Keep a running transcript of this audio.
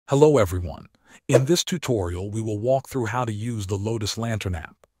Hello everyone. In this tutorial, we will walk through how to use the Lotus Lantern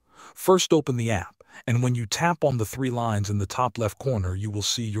app. First, open the app, and when you tap on the three lines in the top left corner, you will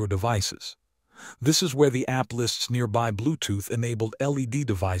see your devices. This is where the app lists nearby Bluetooth-enabled LED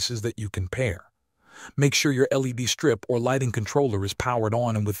devices that you can pair. Make sure your LED strip or lighting controller is powered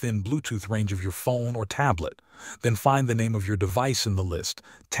on and within Bluetooth range of your phone or tablet. Then find the name of your device in the list,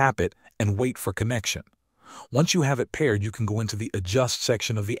 tap it, and wait for connection. Once you have it paired, you can go into the Adjust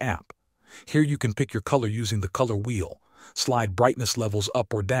section of the app. Here you can pick your color using the color wheel, slide brightness levels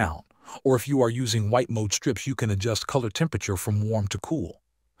up or down, or if you are using white mode strips, you can adjust color temperature from warm to cool.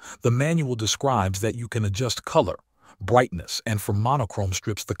 The manual describes that you can adjust color, brightness, and for monochrome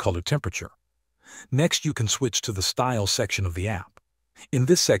strips the color temperature. Next, you can switch to the Style section of the app. In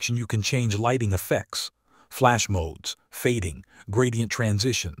this section, you can change lighting effects, flash modes, fading, gradient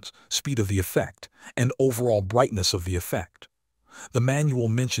transitions, speed of the effect, and overall brightness of the effect. The manual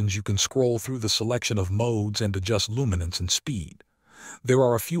mentions you can scroll through the selection of modes and adjust luminance and speed. There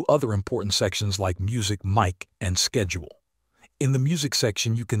are a few other important sections like music, mic, and schedule. In the music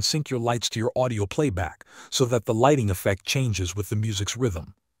section, you can sync your lights to your audio playback so that the lighting effect changes with the music's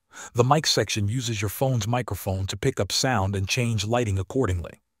rhythm. The mic section uses your phone's microphone to pick up sound and change lighting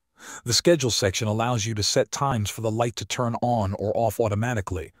accordingly. The schedule section allows you to set times for the light to turn on or off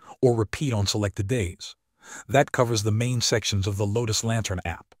automatically, or repeat on selected days. That covers the main sections of the Lotus Lantern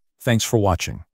app. Thanks for watching.